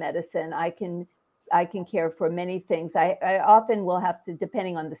telemedicine. I can care for many things. I often will have to,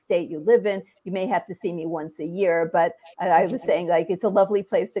 depending on the state you live in, you may have to see me once a year, but I was saying like, it's a lovely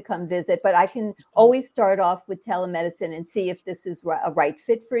place to come visit, but I can always start off with telemedicine and see if this is a right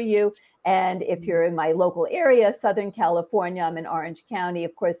fit for you. And if you're in my local area, Southern California, I'm in Orange County,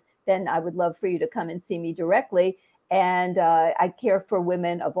 of course, then I would love for you to come and see me directly. And I care for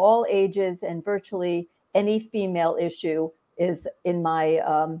women of all ages, and virtually any female issue is in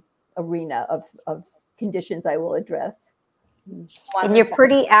my arena of conditions I will address. And you're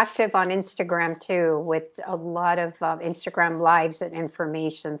pretty active on Instagram too, with a lot of Instagram lives and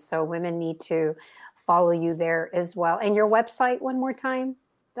information. So women need to follow you there as well. And your website one more time,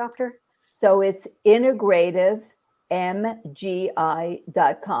 doctor? So it's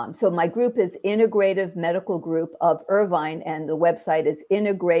integrativemgi.com. So my group is Integrative Medical Group of Irvine, and the website is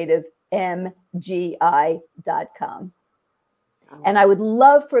integrativemgi.com. And I would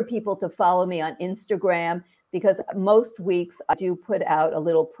love for people to follow me on Instagram, because most weeks I do put out a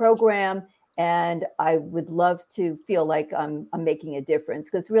little program, and I would love to feel like I'm making a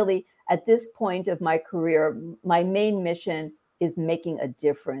difference. Because really, at this point of my career, my main mission is making a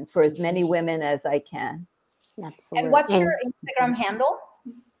difference for as many women as I can. Absolutely. And what's your Instagram handle?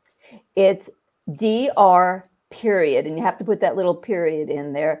 It's Dr. period, and you have to put that little period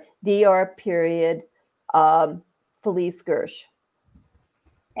in there. Dr. period Felice Gersh.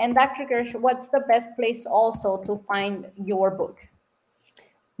 And Dr. Gersh, what's the best place also to find your book?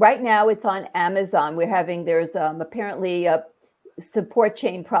 Right now, it's on Amazon. There's apparently support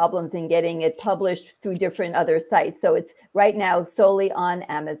chain problems in getting it published through different other sites. So it's right now solely on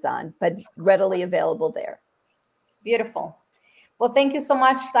Amazon, but readily available there. Beautiful. Well, thank you so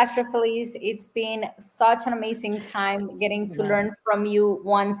much, Dr. Felice. It's been such an amazing time getting to learn from you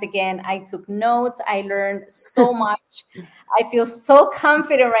once again. I took notes. I learned so much. I feel so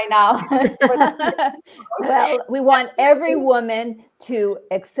confident right now. Well, we want every woman to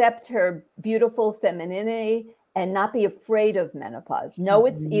accept her beautiful femininity and not be afraid of menopause. No,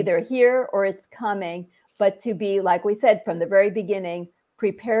 it's either here or it's coming, but to be, like we said from the very beginning,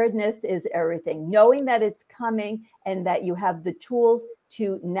 preparedness is everything. Knowing that it's coming and that you have the tools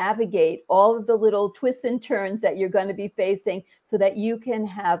to navigate all of the little twists and turns that you're going to be facing so that you can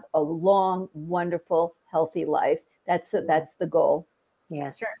have a long, wonderful, healthy life. That's the goal.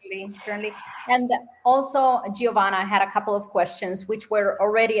 Yes, certainly. And also, Giovanna had a couple of questions which were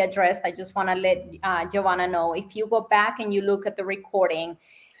already addressed. I just want to let Giovanna know, if you go back and you look at the recording,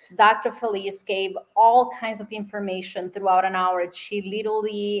 Dr. Felice gave all kinds of information throughout an hour. She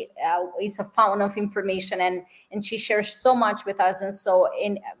literally is a fountain of information, and she shares so much with us. And so,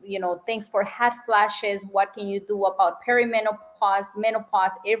 thanks for hot flashes. What can you do about perimenopause,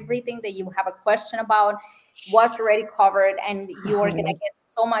 menopause, everything that you have a question about was already covered, and you are going to get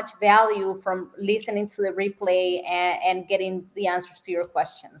so much value from listening to the replay and getting the answers to your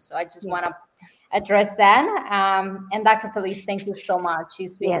questions. So I just want to address that. And Dr. Felice, thank you so much.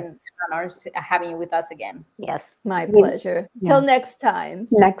 It's been an honor having you with us again. Yes. My pleasure. Till next time.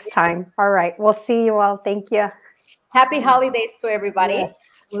 All right. We'll see you all. Thank you. Happy holidays to everybody. Yes.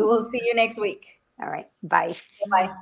 We will see you next week. All right. Bye. Bye.